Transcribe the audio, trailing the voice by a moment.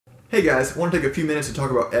Hey guys, I want to take a few minutes to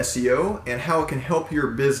talk about SEO and how it can help your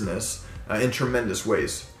business in tremendous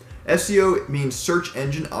ways. SEO means search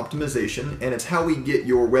engine optimization, and it's how we get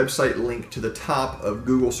your website linked to the top of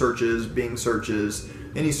Google searches, Bing searches,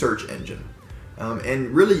 any search engine.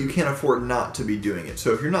 And really you can't afford not to be doing it.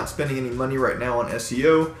 So if you're not spending any money right now on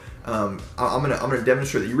SEO, I'm gonna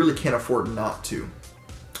demonstrate that you really can't afford not to.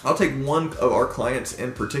 I'll take one of our clients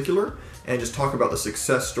in particular and just talk about the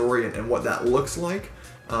success story and what that looks like.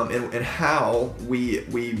 And how we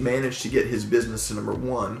managed to get his business to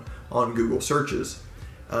 #1 on Google searches.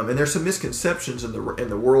 And there's some misconceptions in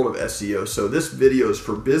the world of SEO. So this video is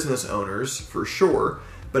for business owners for sure,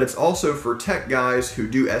 but it's also for tech guys who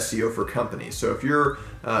do SEO for companies. So if you're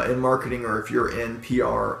in marketing, or if you're in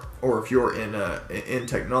PR, or if you're in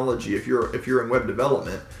technology, if you're in web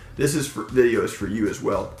development, this video is for you as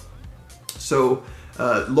well. So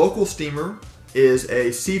Local Steamer is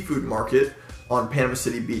a seafood market on Panama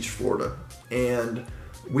City Beach, Florida, and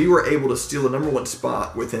we were able to steal the #1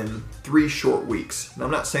 spot within 3 short weeks. Now,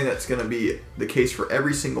 I'm not saying that's going to be the case for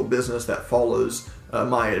every single business that follows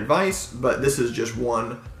my advice, but this is just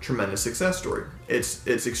one tremendous success story. It's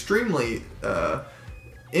extremely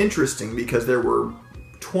interesting because there were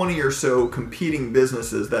 20 or so competing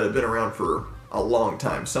businesses that have been around for a long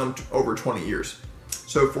time, some over 20 years.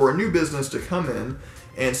 So for a new business to come in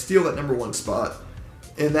and steal that #1 spot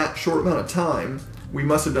in that short amount of time, we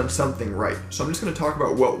must have done something right. So I'm just going to talk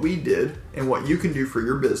about what we did and what you can do for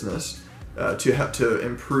your business to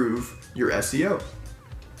improve your SEO.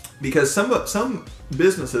 Because some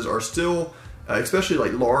businesses are still, especially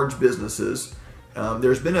like large businesses,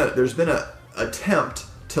 there's been a attempt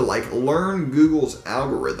to like learn Google's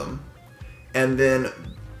algorithm and then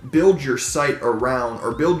build your site around,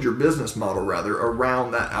 or build your business model rather,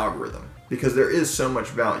 around that algorithm. Because there is so much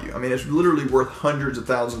value. I mean, it's literally worth hundreds of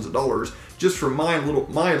thousands of dollars just for my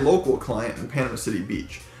local client in Panama City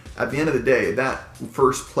Beach. At the end of the day, that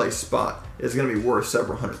first place spot is going to be worth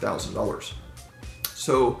several $100,000.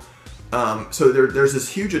 So, there's this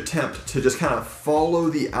huge attempt to just kind of follow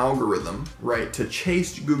the algorithm, right? To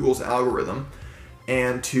chase Google's algorithm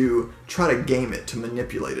and to try to game it, to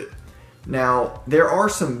manipulate it. Now, there are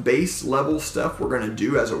some base level stuff we're going to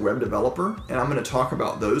do as a web developer, and I'm going to talk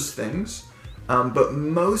about those things. But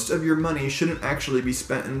most of your money shouldn't actually be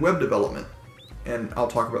spent in web development, and I'll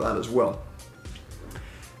talk about that as well.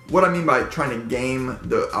 What I mean by trying to game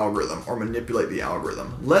the algorithm or manipulate the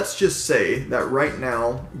algorithm, let's just say that right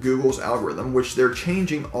now Google's algorithm, which they're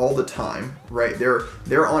changing all the time, right?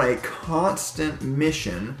 They're on a constant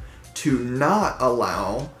mission to not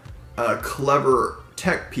allow clever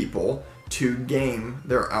tech people to game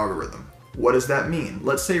their algorithm. What does that mean?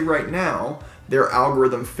 Let's say right now their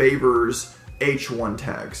algorithm favors H1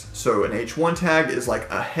 tags. So an H1 tag is like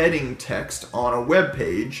a heading text on a web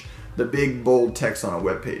page, the big bold text on a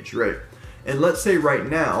web page, right? And let's say right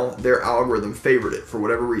now their algorithm favored it for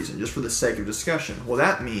whatever reason, just for the sake of discussion. Well,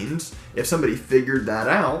 that means if somebody figured that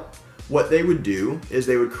out, what they would do is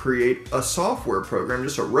they would create a software program,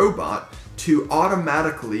 just a robot, to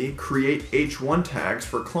automatically create H1 tags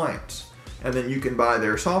for clients. And then you can buy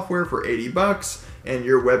their software for 80 bucks and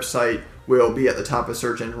your website will be at the top of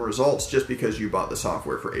search engine results just because you bought the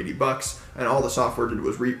software for 80 bucks. And all the software did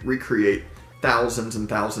was recreate thousands and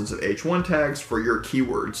thousands of H1 tags for your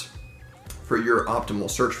keywords, for your optimal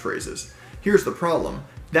search phrases. Here's the problem.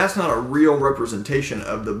 That's not a real representation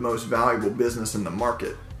of the most valuable business in the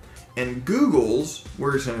market. And Google's,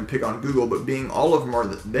 we're just going to pick on Google, but being all of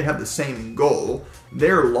them they have the same goal.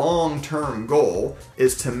 Their long-term goal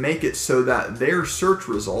is to make it so that their search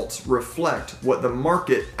results reflect what the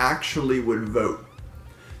market actually would vote.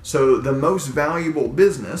 So the most valuable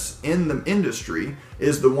business in the industry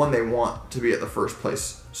is the one they want to be at the first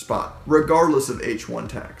place spot, regardless of H1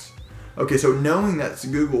 tags. Okay, so knowing that's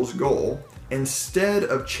Google's goal, instead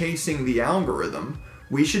of chasing the algorithm,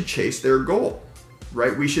 we should chase their goal.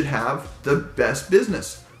 Right? We should have the best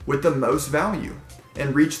business with the most value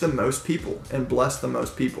and reach the most people and bless the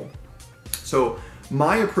most people. So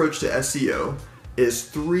my approach to SEO is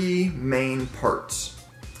 3 main parts.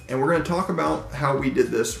 And we're going to talk about how we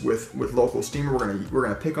did this with Local Steamer. We're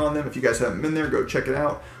going to pick on them. If you guys haven't been there, go check it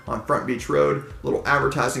out on Front Beach Road. Little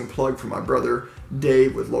advertising plug for my brother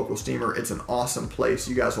Dave with Local Steamer. It's an awesome place.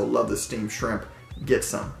 You guys will love the steamed shrimp. Get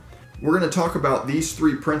some. We're going to talk about these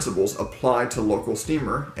 3 principles applied to Local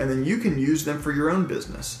Steamer, and then you can use them for your own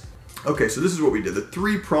business. Okay, so this is what we did. The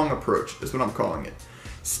 3-prong approach is what I'm calling it.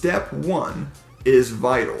 Step 1 is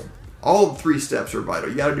vital. All 3 steps are vital.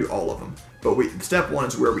 You got to do all of them. But step 1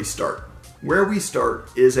 is where we start. Where we start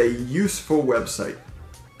is a useful website.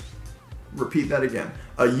 Repeat that again.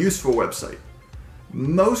 A useful website.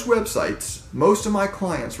 Most websites, most of my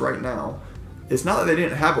clients right now, it's not that they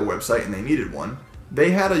didn't have a website and they needed one.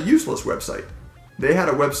 They had a useless website. They had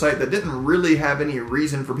a website that didn't really have any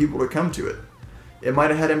reason for people to come to it. It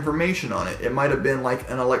might have had information on it. It might have been like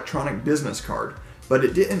an electronic business card, but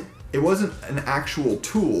it wasn't an actual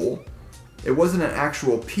tool. It wasn't an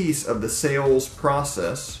actual piece of the sales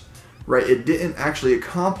process, right? It didn't actually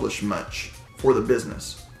accomplish much for the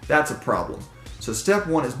business. That's a problem. So step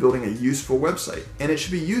one is building a useful website, and it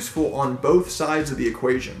should be useful on both sides of the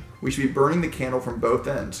equation. We should be burning the candle from both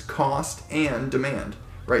ends, cost and demand,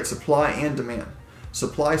 right? Supply and demand.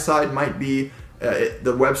 Supply side might be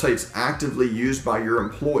the website's actively used by your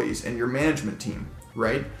employees and your management team,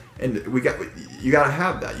 right? And you got to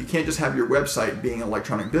have that. You can't just have your website being an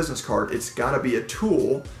electronic business card. It's got to be a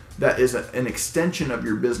tool that is an extension of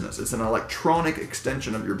your business. It's an electronic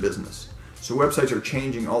extension of your business. So websites are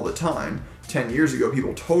changing all the time. 10 years ago,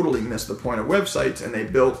 people totally missed the point of websites, and they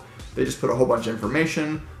just put a whole bunch of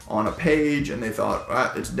information on a page, and they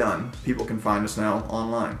thought, it's done. People can find us now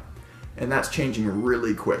online. And that's changing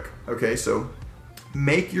really quick. Okay, so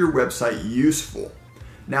make your website useful.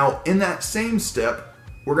 Now, in that same step,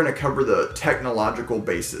 we're going to cover the technological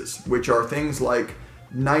bases, which are things like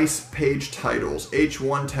nice page titles,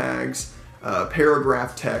 H1 tags,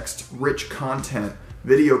 paragraph text, rich content,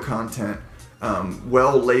 video content,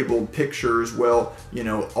 well-labeled pictures,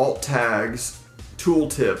 alt tags,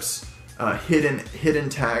 tooltips, hidden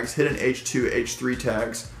tags, hidden H2, H3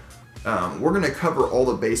 tags. We're going to cover all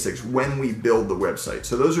the basics when we build the website.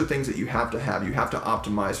 So those are things that you have to have. You have to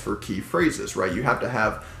optimize for key phrases, right? You have to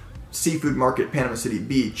have Seafood Market Panama City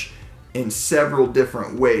Beach in several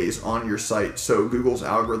different ways on your site so Google's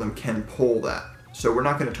algorithm can pull that. So we're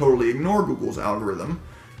not going to totally ignore Google's algorithm,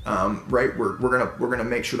 right? We're gonna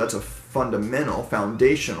make sure that's a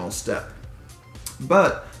foundational step.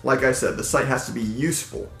 But like I said, the site has to be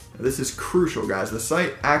useful. This is crucial, guys. The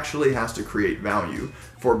site actually has to create value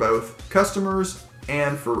for both customers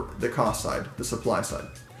and for the cost side, the supply side.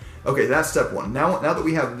 Okay, that's step one. Now that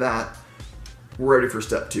we have that, we're ready for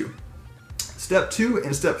step two. Step two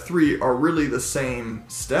and step three are really the same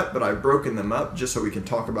step, but I've broken them up just so we can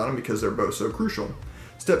talk about them because they're both so crucial.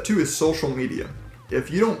 Step two is social media. If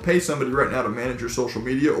you don't pay somebody right now to manage your social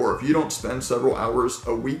media, or if you don't spend several hours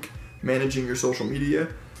a week managing your social media,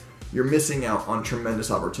 you're missing out on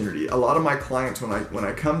tremendous opportunity. A lot of my clients, when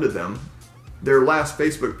I come to them, their last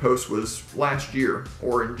Facebook post was last year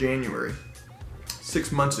or in January,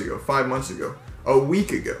 6 months ago, 5 months ago, a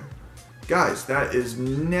week ago. Guys, that is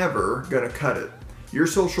never gonna cut it. Your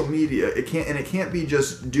social media, it can't be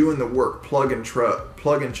just doing the work, plug and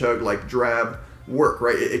chug like drab work,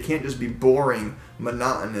 right? It can't just be boring,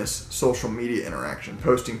 monotonous social media interaction,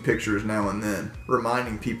 posting pictures now and then,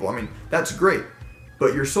 reminding people. I mean, that's great,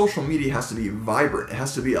 but your social media has to be vibrant. It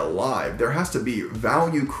has to be alive. There has to be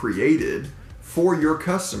value created for your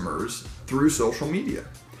customers through social media.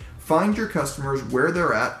 Find your customers where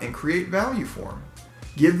they're at and create value for them.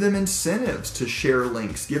 Give them incentives to share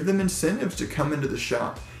links. Give them incentives to come into the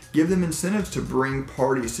shop. Give them incentives to bring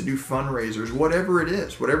parties, to do fundraisers, whatever it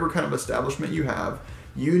is, whatever kind of establishment you have.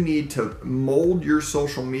 You need to mold your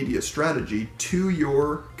social media strategy to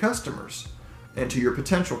your customers and to your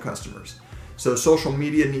potential customers. So social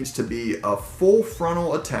media needs to be a full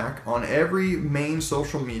frontal attack on every main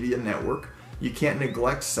social media network. You can't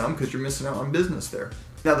neglect some because you're missing out on business there.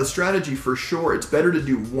 Now the strategy, for sure, it's better to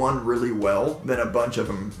do one really well than a bunch of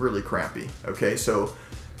them really crappy. Okay, so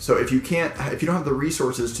if you don't have the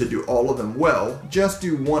resources to do all of them well, just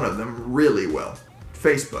do one of them really well.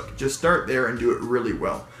 Facebook, just start there and do it really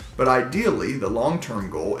well. But ideally, the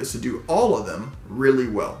long-term goal is to do all of them really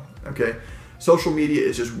well. Okay, social media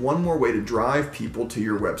is just one more way to drive people to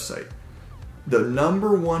your website. The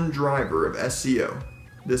number one driver of SEO,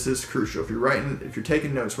 this is crucial. If you're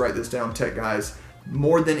taking notes, write this down, tech guys.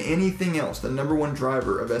 More than anything else, the number one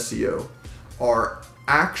driver of SEO are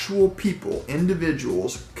actual people,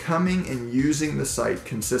 individuals coming and using the site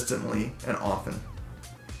consistently and often.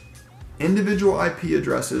 Individual IP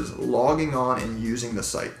addresses logging on and using the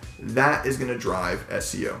site. That is going to drive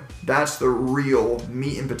SEO. That's the real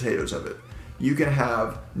meat and potatoes of it. You can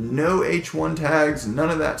have no H1 tags,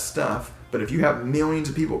 none of that stuff, but if you have millions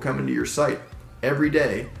of people coming to your site every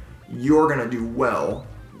day, you're going to do well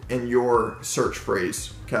in your search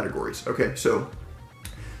phrase categories. Okay, so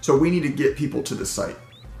we need to get people to the site.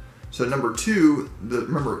 So number two,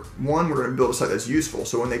 remember, one, we're going to build a site that's useful.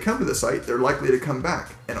 So when they come to the site, they're likely to come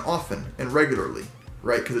back, and often and regularly,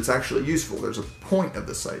 right? Because it's actually useful. There's a point of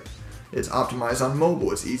the site. It's optimized on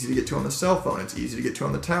mobile. It's easy to get to on the cell phone. It's easy to get to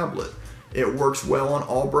on the tablet. It works well on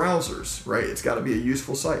all browsers, right? It's got to be a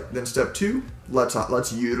useful site. Then step 2,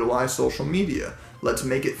 let's utilize social media. Let's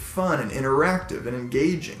make it fun and interactive and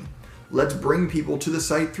engaging. Let's bring people to the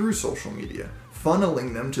site through social media,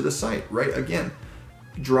 funneling them to the site, right? Again,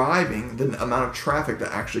 driving the amount of traffic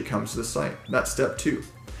that actually comes to the site. That's step 2.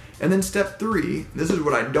 And then step 3, this is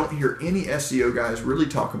what I don't hear any SEO guys really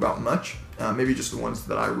talk about much, maybe just the ones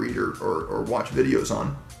that I read or watch videos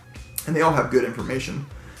on, and they all have good information.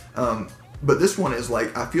 But this one is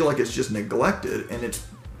like, I feel like it's just neglected, and it's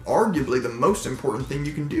arguably the most important thing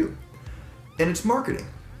you can do. And it's marketing.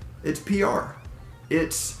 It's PR.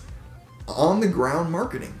 It's on the ground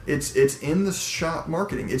marketing. It's in the shop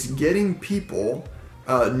marketing. It's getting people,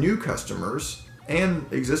 new customers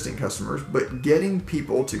and existing customers, but getting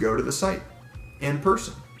people to go to the site in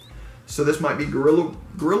person. So this might be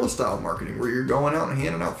guerrilla style marketing, where you're going out and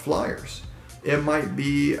handing out flyers. It might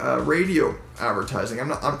be radio advertising. I'm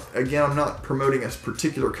not promoting a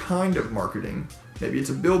particular kind of marketing. Maybe it's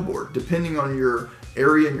a billboard. Depending on your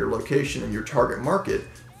area and your location and your target market,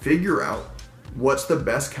 figure out what's the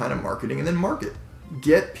best kind of marketing and then market.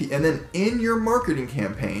 And then in your marketing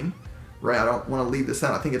campaign, right? I don't want to leave this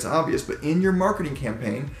out. I think it's obvious, but in your marketing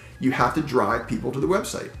campaign, you have to drive people to the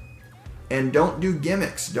website. And don't do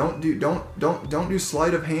gimmicks. Don't do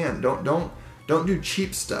sleight of hand. Don't do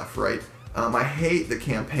cheap stuff, right? I hate the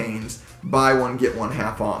campaigns, buy one, get one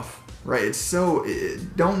half off, right?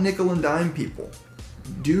 Don't nickel and dime people.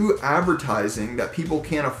 Do advertising that people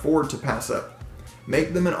can't afford to pass up.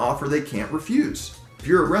 Make them an offer they can't refuse. If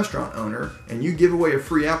you're a restaurant owner and you give away a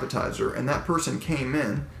free appetizer, and that person came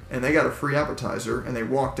in and they got a free appetizer and they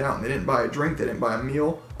walked out and they didn't buy a drink, they didn't buy a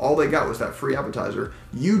meal, all they got was that free appetizer,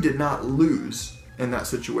 you did not lose in that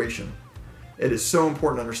situation. It is so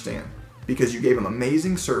important to understand, because you gave them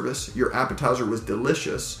amazing service, your appetizer was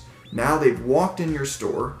delicious, now they've walked in your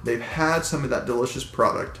store, they've had some of that delicious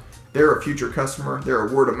product, they're a future customer, they're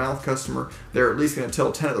a word of mouth customer, they're at least going to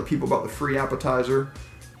tell 10 other people about the free appetizer.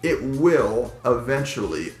 It will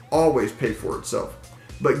eventually always pay for itself.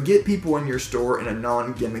 But get people in your store in a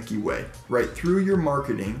non-gimmicky way, right? Through your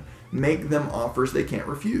marketing, make them offers they can't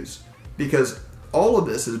refuse. Because all of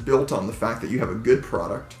this is built on the fact that you have a good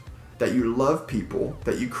product, that you love people,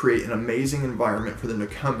 that you create an amazing environment for them to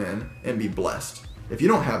come in and be blessed. If you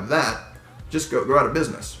don't have that, just go out of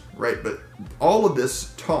business, right? But all of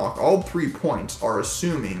this talk, all 3 points are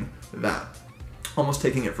assuming that, almost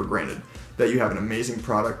taking it for granted, that you have an amazing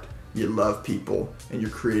product, you love people, and you're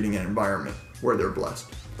creating an environment where they're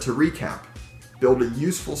blessed. To recap, build a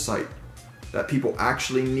useful site that people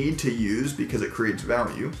actually need to use because it creates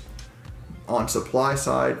value on supply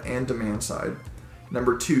side and demand side.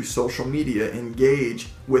 Number 2, social media. Engage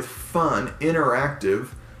with fun, interactive,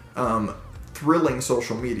 thrilling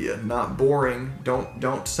social media, not boring.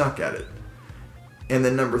 Don't suck at it. And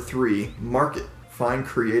then number 3, market. Find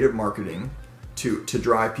creative marketing to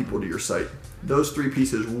drive people to your site. Those 3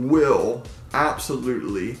 pieces will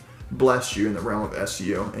absolutely bless you in the realm of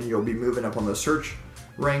SEO, and you'll be moving up on the search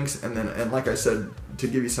ranks. And like I said, to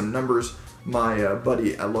give you some numbers, my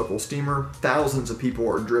buddy at Local Steamer, thousands of people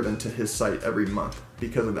are driven to his site every month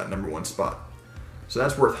because of that #1 spot. So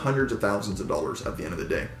that's worth hundreds of thousands of dollars at the end of the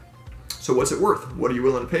day. So what's it worth? What are you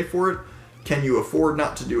willing to pay for it? Can you afford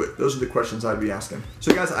not to do it? Those are the questions I'd be asking.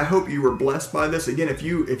 So guys, I hope you were blessed by this. Again, if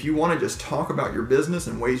you want to just talk about your business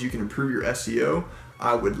and ways you can improve your SEO,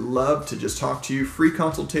 I would love to just talk to you. Free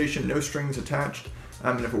consultation, no strings attached.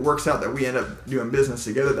 And if it works out that we end up doing business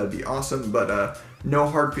together, that'd be awesome, but no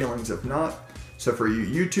hard feelings if not. So for you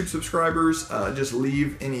YouTube subscribers, just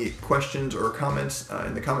leave any questions or comments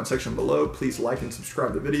in the comment section below. Please like and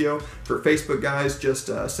subscribe the video. For Facebook guys, just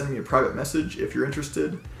send me a private message if you're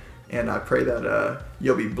interested. And I pray that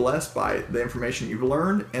you'll be blessed by the information you've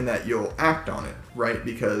learned and that you'll act on it, right?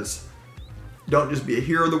 Because don't just be a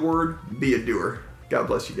hearer of the word, be a doer. God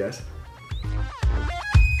bless you guys.